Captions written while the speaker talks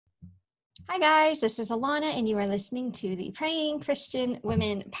Hi, guys. This is Alana, and you are listening to the Praying Christian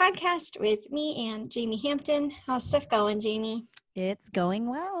Women podcast with me and Jamie Hampton. How's stuff going, Jamie? It's going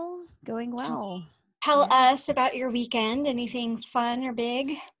well. Going well. Tell Yeah. us about your weekend. Anything fun or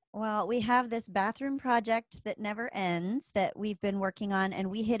big? Well, we have this bathroom project that never ends that we've been working on, and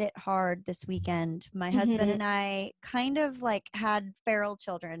we hit it hard this weekend. My husband Hmm. and I kind of like had feral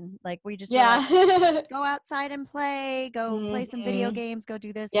children. Like, we just were like, Yeah. go outside and go play some video Hmm. games, go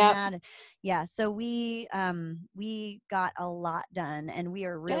do this and Yep. that. And yeah, so we got a lot done, and we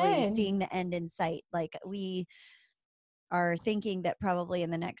are really Good. seeing the end in sight. Like, we are thinking that probably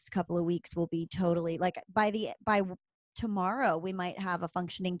in the next couple of weeks we'll be totally like tomorrow we might have a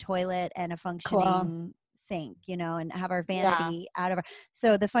functioning toilet and a Cool. functioning sink, and have our Yeah. vanity out of our.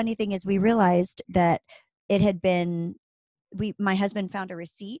 So the funny thing is we realized that it had been we my husband found a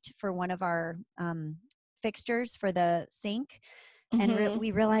receipt for one of our fixtures for the sink, and Hmm.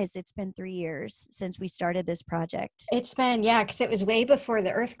 we realized it's been 3 years since we started this project. It's been, yeah, because it was way before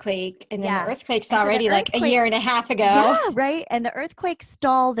the earthquake, and then the Yeah. earthquake's And so the already like a earthquake. year and a half Yeah, ago. right. And the earthquake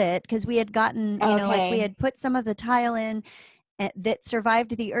stalled it because we had gotten, like we Okay. had put some of the tile in that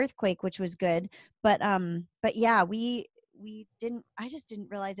survived the earthquake, which was good. But yeah, we didn't. I just didn't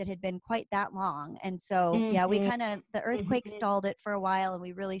realize it had been quite that long. And so yeah, we Hmm. kind of the earthquake Hmm. stalled it for a while, and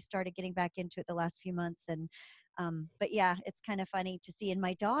we really started getting back into it the last few months. And but yeah, it's kind of funny to see. And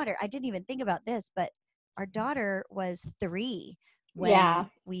my daughter, I didn't even think about this, but our daughter was 3 when Yeah.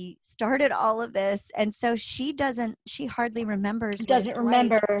 we started all of this, and so she hardly remembers what Doesn't it's like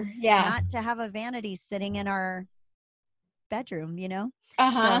remember. Yeah. not to have a vanity sitting in our bedroom. So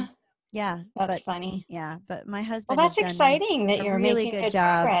Uh-huh. yeah, That's but funny. yeah, but my Well, husband has that's done exciting that a you're really making good good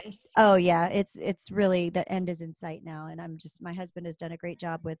job. progress. Oh yeah, it's really, the end is in sight now, and my husband has done a great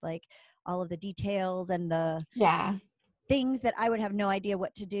job with like all of the details and the Yeah. things that I would have no idea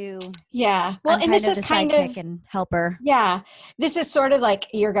what to do. Yeah. Well, I'm and kind this of is the kind of, sidekick and helper. yeah, this is sort of like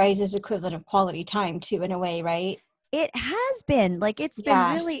your guys' equivalent of quality time too, in a way, right? It has been like, it's been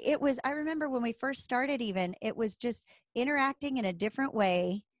Yeah. really, I remember when we first started, even it was just interacting in a different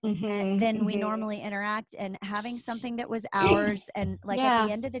way Hmm. than we Hmm. normally interact, and having something that was ours, and like at the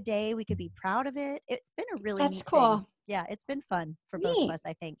Yeah. end of the day we could be proud of it. It's been a really That's neat thing. cool. Yeah, it's been fun for both of Neat. us,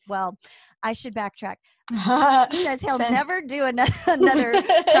 I think. Well, I should backtrack. He says It's he'll been. never do another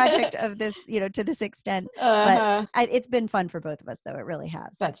project of this, to this extent, but Uh-huh. it's been fun for both of us, though. It really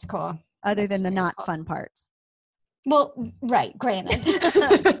has, That's cool. other That's than the very not cool. fun parts. Well, right, granted.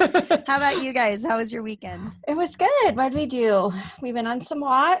 How about you guys? How was your weekend? It was good. What'd we do? We've been on some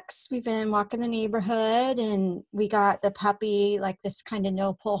walks. We've been walking the neighborhood, and we got the puppy like this kind of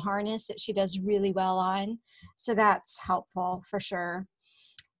no pull harness that she does really well on. So that's helpful for sure.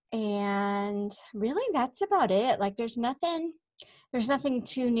 And really that's about it. Like there's nothing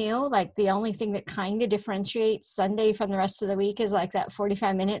too new. Like the only thing that kind of differentiates Sunday from the rest of the week is like that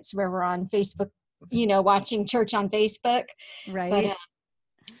 45 minutes where we're on Facebook, watching church on Facebook. But Right.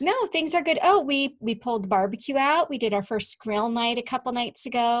 no, things are good. Oh, we pulled the barbecue out. We did our first grill night a couple nights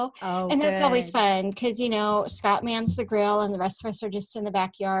ago, Oh, and that's always good. fun because Scott mans the grill, and the rest of us are just in the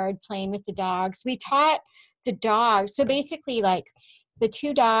backyard playing with the dogs. We taught the dogs, so basically, like the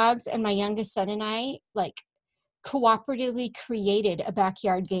two dogs and my youngest son and I, like cooperatively created a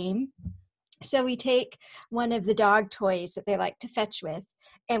backyard game. So we take one of the dog toys that they like to fetch with,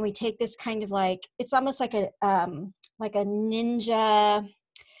 and we take this kind of like it's almost like a ninja.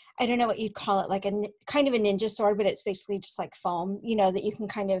 I don't know what you'd call it, like kind of a ninja sword, but it's basically just like foam, that you can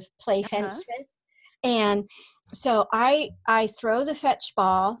kind of play Uh-huh. fence with. And so I throw the fetch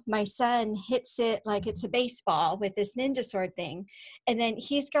ball. My son hits it like it's a baseball with this ninja sword thing, and then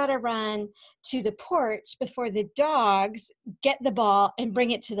he's got to run to the porch before the dogs get the ball and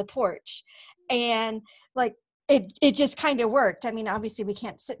bring it to the porch. And like it just kind of worked. I mean, obviously we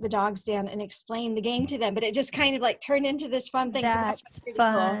can't sit the dogs down and explain the game to them, but it just kind of like turned into this fun thing. So that's That's pretty cool.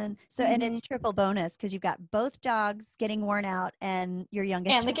 fun. So, and Hmm. it's triple bonus because you've got both dogs getting worn out and your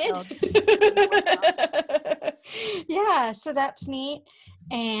youngest And the kid. child getting worn out. Yeah, so that's neat.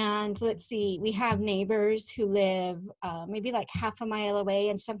 And let's see, we have neighbors who live maybe like half a mile away,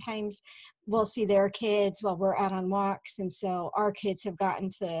 and sometimes we'll see their kids while we're out on walks. And so our kids have gotten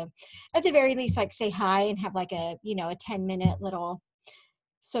to, at the very least, like say hi and have like a 10-minute little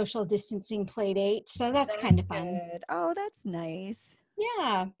social distancing play date. So that's kind That's of fun. good. Oh, that's nice.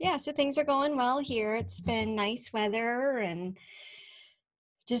 Yeah, yeah. So things are going well here. It's been nice weather and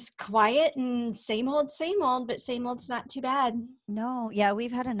just quiet and same old, but same old's not too bad. No, yeah,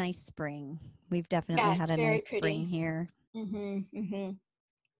 we've had a nice spring. We've definitely Yeah, had it's a very nice spring pretty. here. Hmm. Hmm.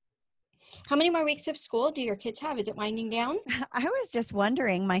 How many more weeks of school do your kids have? Is it winding down? I was just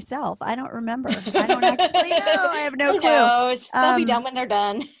wondering myself. I don't remember. I don't actually know. I have no Who clue. knows? They'll be done when they're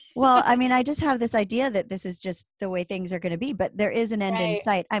done. Well, I mean, I just have this idea that this is just the way things are going to be, but there is an end in Right.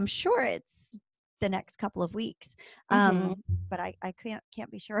 sight. I'm sure it's the next couple of weeks, Mm-hmm. but I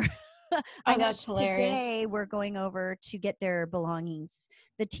can't be sure. I Oh, know that's hilarious. today we're going over to get their belongings,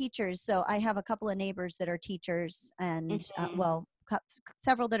 the teachers. So I have a couple of neighbors that are teachers, and Mm-hmm. well,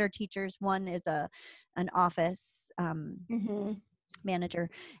 several that are teachers. One is an office Mm-hmm. manager,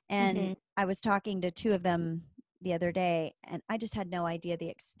 Mm-hmm. and I was talking to two of them the other day, and I just had no idea the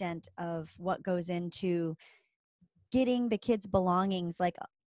extent of what goes into getting the kids belongings, like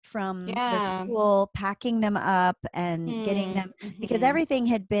from the Yeah. school, packing them up and getting them, because Mm-hmm. everything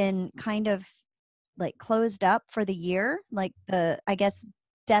had been kind of like closed up for the year. Like I guess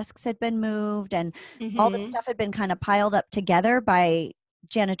desks had been moved and all the Mm-hmm. stuff had been kind of piled up together by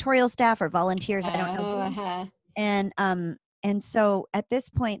janitorial staff or volunteers. I don't know Oh, who. uh-huh. And so at this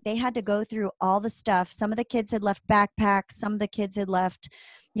point they had to go through all the stuff. Some of the kids had left backpacks, some of the kids had left,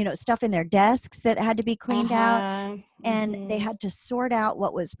 stuff in their desks that had to be cleaned out, Uh-huh. and they Mm-hmm. had to sort out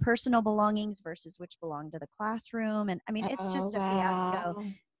what was personal belongings versus which belonged to the classroom. And I mean, it's Oh, just a fiasco. wow.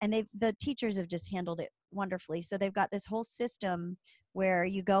 And the teachers have just handled it wonderfully. So they've got this whole system where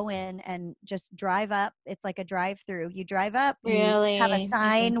you go in and just drive up. It's like a drive through. You drive up, you have a Really? Mm-hmm.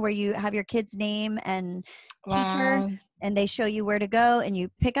 sign where you have your kid's name and teacher, Wow. and they show you where to go, and you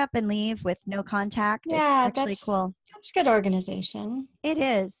pick up and leave with no contact. It's Yeah, actually cool. that's good organization. It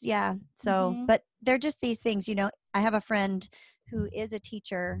is, yeah. So, Mm-hmm. but they're just these things, I have a friend who is a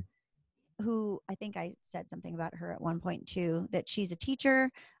teacher, who I think I said something about her at one point too, that she's a teacher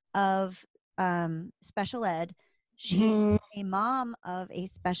of special ed. She's Mm-hmm. a mom of a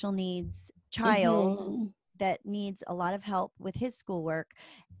special needs child Mm-hmm. that needs a lot of help with his schoolwork.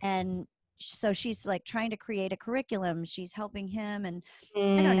 And so she's like trying to create a curriculum. She's helping him. And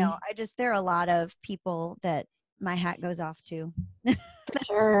I don't know. Mm, There are a lot of people that my hat goes off to. for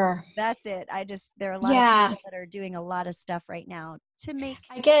sure. That's it. There are a lot of Yeah, people that are doing a lot of stuff right now to make,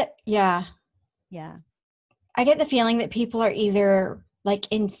 yeah, yeah, I get the feeling that people are either like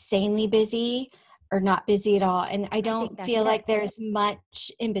insanely busy or not busy at all. And I I think don't that's feel it. like there's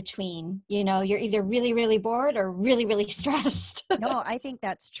much in between. You're either really, really bored or really, really stressed. No, I think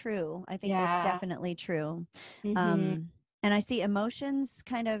that's true. I think that's Yeah. definitely true. Hmm. Um, and I see emotions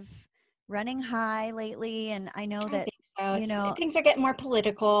kind of running high lately. And I know I that, think so. you know, Things are getting more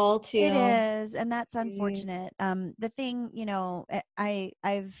political it too. is, and that's Mm, unfortunate. The thing,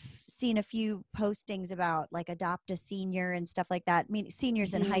 I've seen a few postings about like adopt a senior and stuff like that. I mean,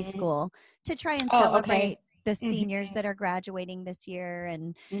 seniors in high mhm. school to try and Oh, okay. celebrate the Hmm. seniors that are graduating this year,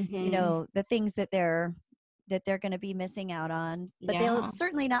 and Hmm. the things that they're going to be missing out on. But they'll Yeah.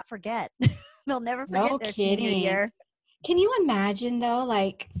 certainly not forget. They'll never forget No their senior kidding. year. Can you imagine though,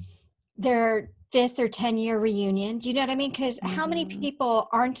 like their fifth or 10-year reunions? You know what I mean? Because how many Hmm. people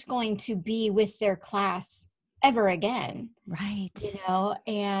aren't going to be with their class ever again? Right.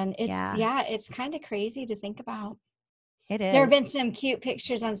 And Yeah, it's kind of crazy to think about. it There have been is. some cute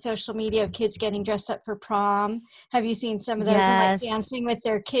pictures on social media of kids getting dressed up for prom. Have you seen some of those and like Yes. dancing with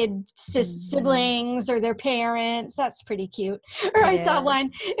their kid Hmm. siblings or their parents? That's pretty cute. Or It I saw one,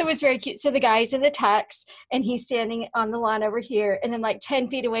 is. it was very cute. So the guy's in the tux and he's standing on the lawn over here. And then like 10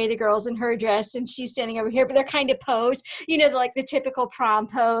 feet away, the girl's in her dress and she's standing over here, but they're kind of posed, like the typical prom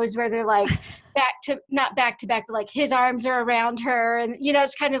pose where they're like not back to back, but like his arms are around her. And,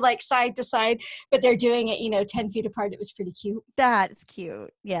 it's kind of like side to side, but they're doing it, 10 feet apart. It was pretty cute. That's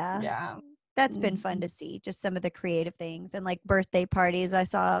cute. Yeah. Yeah. That's been fun Mhm. to see, just some of the creative things, and like birthday parties. I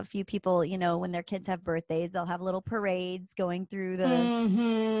saw a few people, when their kids have birthdays, they'll have little parades going through the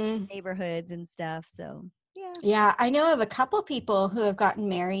Mhm. neighborhoods and stuff. So, yeah. Yeah, I know of a couple people who have gotten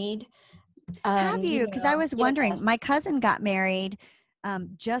married. Have you? Because I was wondering, Yes. my cousin got married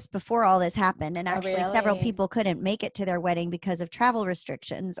just before all this happened, and Oh, actually, several really? people couldn't make it to their wedding because of travel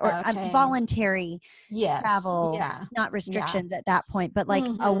restrictions or Okay. voluntary Yes. travel, Yeah. not Yeah. restrictions at that point, but like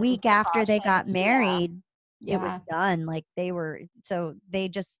a Mhm. week after they got Precautions. Yeah. married, it was Yeah. done. Like so they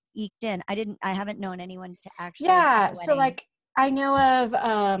just eked in. I haven't known anyone to actually have Yeah. a So wedding. like I know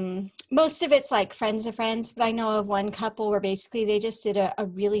of most of it's like friends of friends, but I know of one couple where basically they just did a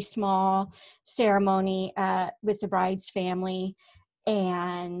really small ceremony with the bride's family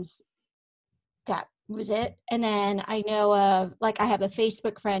and that was it. And then I know of, like, I have a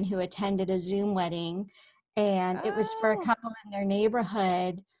Facebook friend who attended a Zoom wedding, and it was for a Oh, couple in their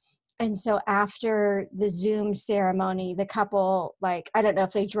neighborhood. And so after the Zoom ceremony, the couple, like, I don't know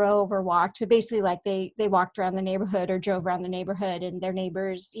if they drove or walked, but basically like they walked around the neighborhood or drove around the neighborhood, and their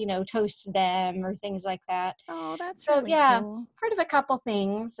neighbors, toasted them or things like that. Oh, that's So really yeah, cool. part of a couple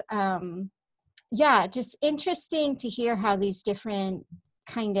things. Yeah, just interesting to hear how these different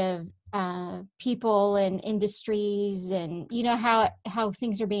kind of people and industries and how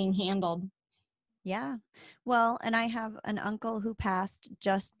things are being handled. Yeah. Well, and I have an uncle who passed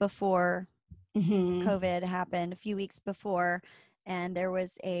just before Hmm. COVID happened, a few weeks before, and there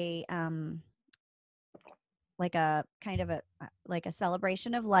was a like a kind of a like a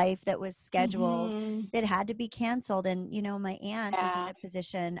celebration of life that was scheduled Hmm. that had to be canceled. And my aunt is in Yeah. a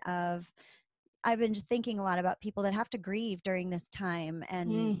position of, I've been just thinking a lot about people that have to grieve during this time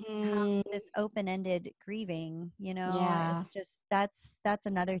and how Hmm. this open-ended grieving, Yeah. it's just that's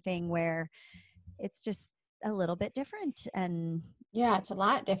another thing where it's just a little bit different. And Yeah, it's a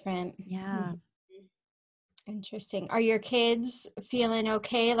lot different. yeah. Mhm. Interesting. Are your kids feeling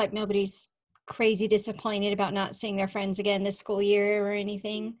okay? Like nobody's crazy disappointed about not seeing their friends again this school year or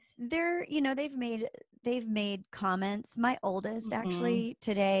anything? They're, they've made comments. My oldest, Hmm. actually,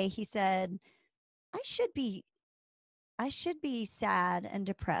 today, he said, I should be I should be sad and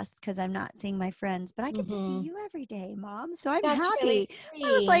depressed because I'm not seeing my friends, but I get to see Hmm. you every day, Mom. So I'm That's really happy.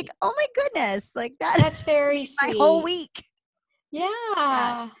 I was like, sweet. oh my goodness, like that That's very made my whole sweet. week. Yeah.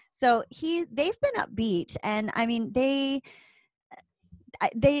 Yeah. So they've been upbeat, and I mean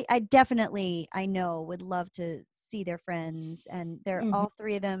I definitely, I know, would love to see their friends, and they're Mhm. all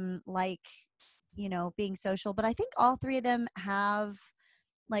three of them like, being social, but I think all three of them have,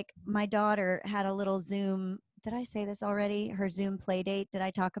 like, my daughter had a little Zoom. Did I say this already? Her Zoom play date. Did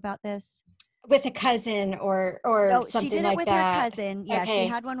I talk about this? With a cousin or No, she something did it like with her that. cousin. Yeah, she Okay.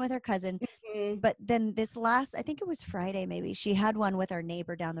 had one with her cousin. Mhm. But then this last, I think it was Friday maybe, she had one with our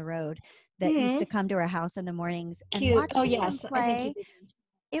neighbor down the road that used to Mhm. come to her house in the mornings, and Cute. Oh, watching them yes. I think you play, did.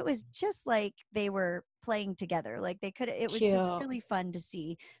 it was just like they were playing together. Like it was just Cute. really fun to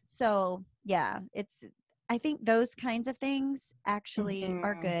see. So, yeah, I think those kinds of things actually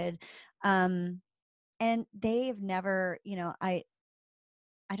are Mhm. good. Um and they've never,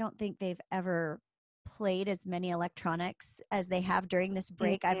 I don't think they've ever played as many electronics as they have during this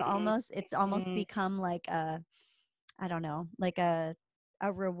break. Mhm. It's almost Mhm. become like I don't know, like a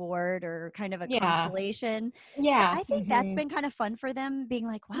reward or kind of a Yeah. consolation. So Yeah. I think that's Mhm. been kind of fun for them, being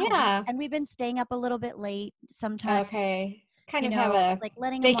like, wow, Yeah. and we've been staying up a little bit late sometimes, Okay. Kind of have a like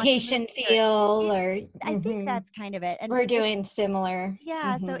letting them watch a vacation movie, or feel it or I think mhm. that's kind of it. And We're it doing similar.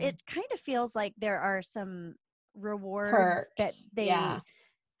 yeah, so Mhm. it kind of feels like there are some rewards that Perks. they Yeah.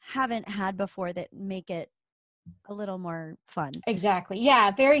 haven't had before that make it a little more fun. Exactly.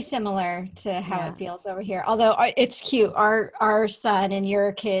 Yeah, very similar to how Yeah. it feels over here. Although it's cute. Our son and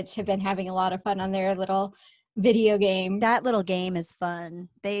your kids have been having a lot of fun on their little video game. That little game is fun.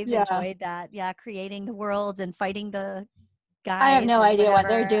 They've Yeah. enjoyed that. Yeah, creating the worlds and fighting the I have guys no and idea what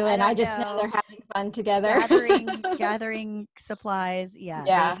they're whatever. I doing. I don't just know they're know. having fun together. Gathering supplies. Yeah, they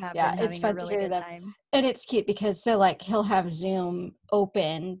Yeah, have yeah. been It's having a fun to really hear good them. time. And it's cute because so like he'll have Zoom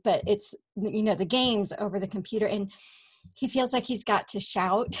open, but it's the game's over the computer and he feels like he's got to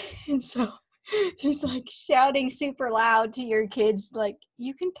shout. And so he's like shouting super loud to your kids, like,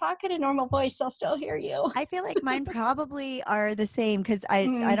 you can talk at a normal voice, I'll still hear you. I feel like mine probably are the same because I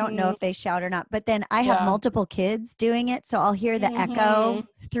don't know Hmm. if they shout or not. But then I have Yeah. multiple kids doing it, so I'll hear the echo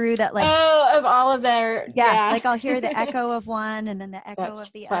Hmm. through that, like, Oh, of all of their, yeah, yeah. like I'll hear the echo of one and then the echo That's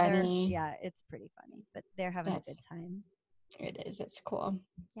of the other. funny. Yeah, it's pretty funny, but they're having a good That's time. it is. It's cool.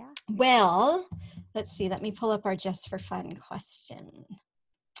 Yeah. Well, let's see. Let me pull up our just for fun question.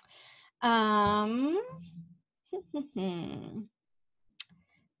 Um,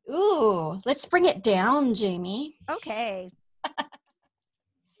 ooh, let's bring it down, Jamie. Okay.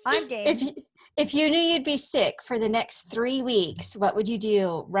 I'm If game. you, if you knew you'd be sick for the next 3 weeks, what would you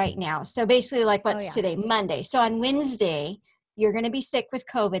do right now? So basically, like, Oh what's yeah. today? Monday. So on Wednesday, you're going to be sick with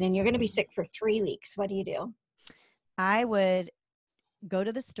COVID and you're going to be sick for 3 weeks. What do you do? I would go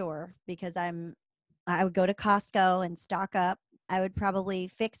to the store because I would go to Costco and stock up. I would probably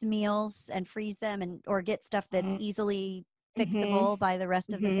fix meals and freeze them, and or get stuff that's easily Mm-hmm. fixable by the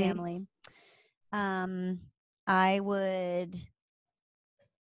rest of the Mm-hmm. family. Um, I would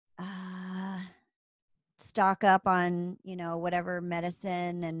uh, stock up on, whatever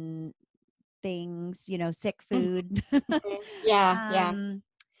medicine and things, sick food. Yeah, yeah. um,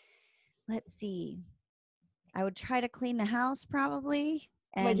 let's see. I would try to clean the house probably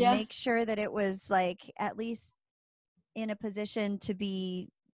Would and you? make sure that it was like at least in a position to be,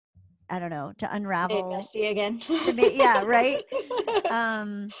 I don't know, to Made unravel, messy again. to be, yeah, right.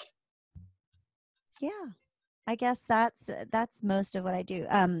 Um, Yeah. I guess that's most of what I do.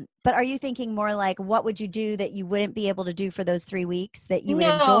 But are you thinking more like what would you do that you wouldn't be able to do for those 3 weeks that you would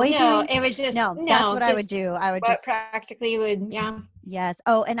No, enjoy no, doing? it was just No, that's no, what I would just do. I would what just practically would, yeah. yes.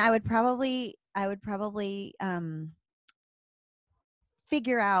 Oh, and I would probably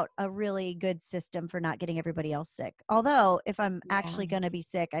figure out a really good system for not getting everybody else sick. Although if I'm Yeah. actually going to be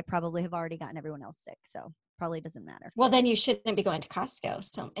sick, I probably have already gotten everyone else sick, so probably doesn't matter. Well, then you shouldn't be going to Costco.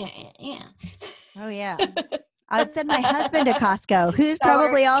 So, yeah. Oh yeah. I would send my husband to Costco, who's That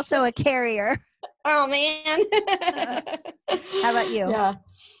probably works. also a carrier. Oh man. How about you? Yeah.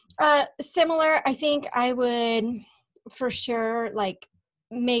 Similar. I think I would for sure like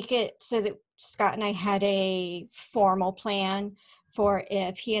make it so that Scott and I had a formal plan for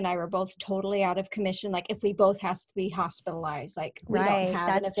if he and I were both totally out of commission, like if we both has to be hospitalized, like we don't Right, have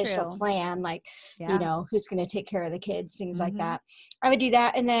an that's official true. plan, like, Yeah. who's going to take care of the kids, things like Mhm. that. I would do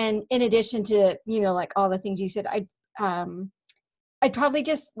that. And then in addition to, like all the things you said, um, I'd probably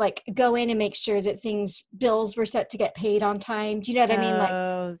just like go in and make sure that bills were set to get paid on time. Do you know what I mean? Like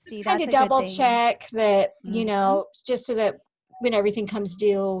Oh, just see, kind that's of a good double thing. check that, Mhm. just so that when everything comes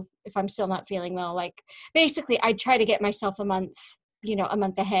due, if I'm still not feeling well, like basically I try to get myself a month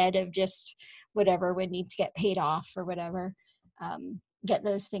ahead of just whatever would need to get paid off or whatever. Get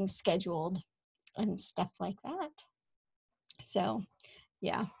those things scheduled and stuff like that. So,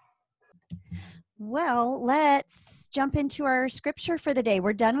 yeah. Well, let's jump into our scripture for the day.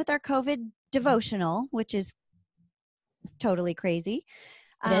 We're done with our COVID devotional, which is totally crazy.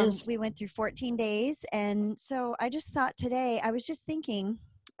 It is. We went through 14 days. And so I just thought today, I was just thinking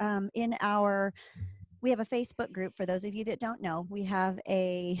we have a Facebook group. For those of you that don't know, we have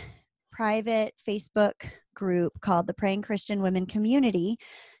a private Facebook group called the Praying Christian Women Community.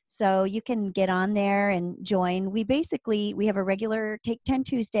 So you can get on there and join. We have a regular Take 10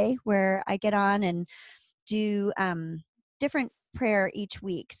 Tuesday where I get on and do different prayer each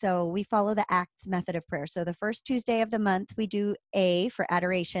week. So we follow the ACTS method of prayer. So the first Tuesday of the month, we do A for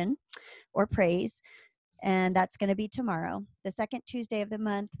adoration or praise, and that's going to be tomorrow. The second Tuesday of the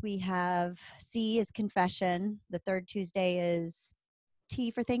month, we have C is confession. The third Tuesday is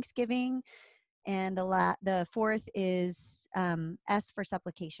T for Thanksgiving, and the fourth is S for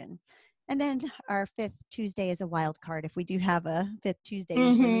supplication. And then our fifth Tuesday is a wild card. If we do have a fifth Tuesday,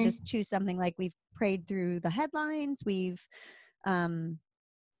 usually we Mm-hmm. just choose something like we've prayed through the headlines, we've um,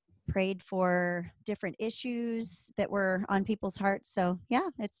 prayed for different issues that were on people's hearts. So yeah,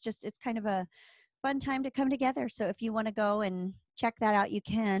 it's kind of a fun time to come together. So if you want to go and check that out, you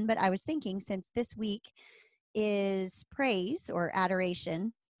can. But I was thinking, since this week is praise or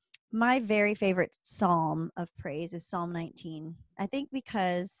adoration, my very favorite psalm of praise is Psalm 19. I think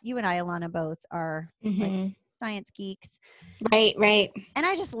because you and I, Alana, both are like Mm-hmm. science geeks. Right, right. And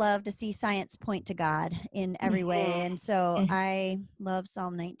I just love to see science point to God in every way. And so Mm-hmm. I love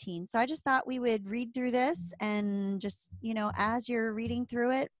Psalm 19. So I just thought we would read through this and just, as you're reading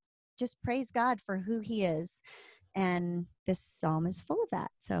through it, just praise God for who he is. And this psalm is full of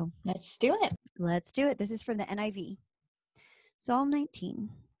that. So Let's do it. let's do it. This is from the NIV. Psalm 19.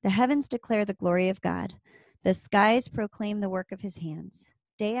 The heavens declare the glory of God. The skies proclaim the work of his hands.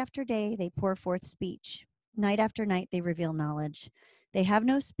 Day after day they pour forth speech. Night after night they reveal knowledge. They have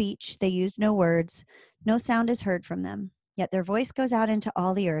no speech, they use no words. No sound is heard from them. Yet their voice goes out into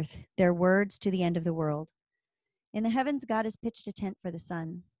all the earth, their words to the end of the world. In the heavens God has pitched a tent for the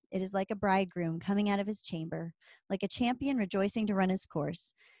sun. It is like a bridegroom coming out of his chamber, like a champion rejoicing to run his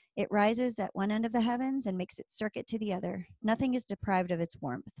course. It rises at one end of the heavens and makes its circuit to the other. Nothing is deprived of its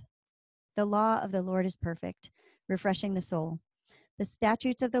warmth. The law of the Lord is perfect, refreshing the soul. The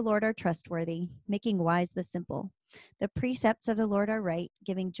statutes of the Lord are trustworthy, making wise the simple. The precepts of the Lord are right,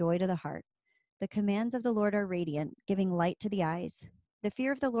 giving joy to the heart. The commands of the Lord are radiant, giving light to the eyes. The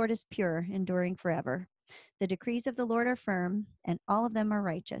fear of the Lord is pure, enduring forever. The decrees of the Lord are firm, and all of them are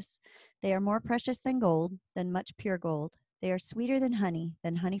righteous. They are more precious than gold, than much pure gold. They are sweeter than honey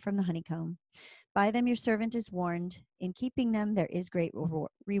from the honeycomb. By them your servant is warned. In keeping them there is great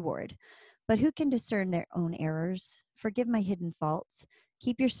reward. But who can discern their own errors? Forgive my hidden faults.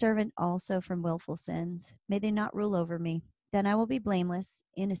 Keep your servant also from willful sins. May they not rule over me. Then I will be blameless,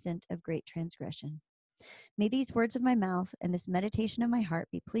 innocent of great transgression. May these words of my mouth and this meditation of my heart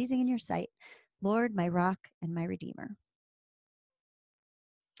be pleasing in your sight, Lord, my rock and my redeemer.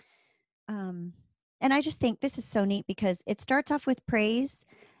 And I just think this is so neat because it starts off with praise,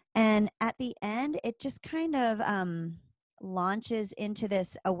 and at the end, it just kind of launches into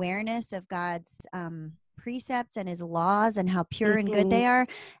this awareness of God's precepts and his laws and how pure and good they Mm-hmm. are.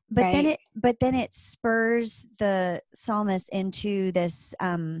 But Right. then it spurs the psalmist into this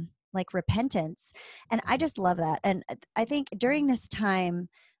like repentance. And I just love that. And I think during this time,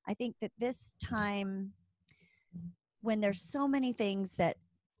 I think that this time when there's so many things that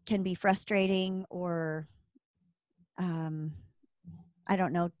can be frustrating or I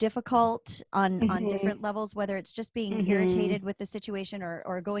don't know, difficult on Mhm. different levels, whether it's just being Mhm. irritated with the situation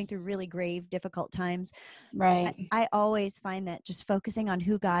or going through really grave, difficult times. Right. I always find that just focusing on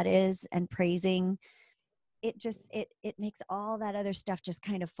who God is and praising it just it makes all that other stuff just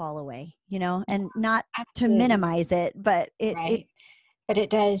kind of fall away, and not to Absolutely. minimize it, but it Right. But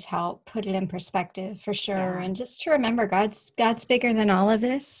it does help put it in perspective for sure. yeah. And just to remember God's bigger than all of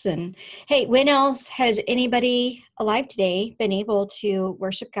this. And hey, when else has anybody alive today been able to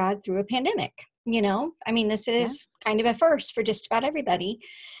worship God through a pandemic? I mean, this Yeah. is kind of a first for just about everybody,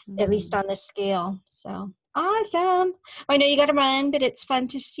 at least Hmm. on this scale. So awesome. I know you got to run, but it's fun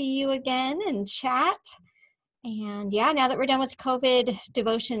to see you again and chat. And yeah, now that we're done with COVID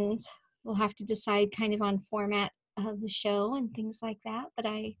devotions, we'll have to decide kind of on format of the show and things like that. But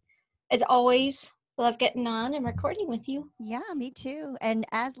I, as always, love getting on and recording with you. Yeah, me too. And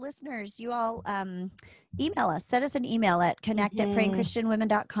as listeners, you all email us, send us an email at Hmm.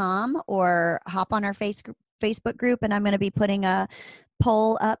 connect@prayingchristianwomen.com or hop on our Facebook group. And I'm going to be putting a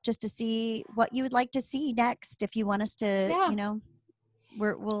poll up just to see what you would like to see next. If you want us to, Yeah,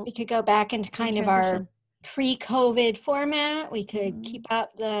 we'll we could go back into in kind of our transition. pre-COVID format. We could Mhm. keep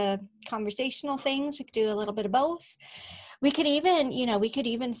up the conversational things. We could do a little bit of both. We could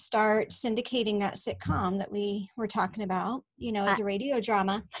even start syndicating that sitcom that we were talking about, I, as a radio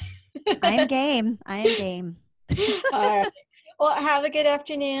drama. I am game. I am game. All right. Well, have a good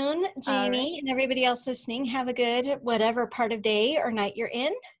afternoon, All right. Jamie, and everybody else listening. Have a good whatever part of day or night you're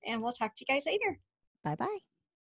in, and we'll talk to you guys later. Bye bye.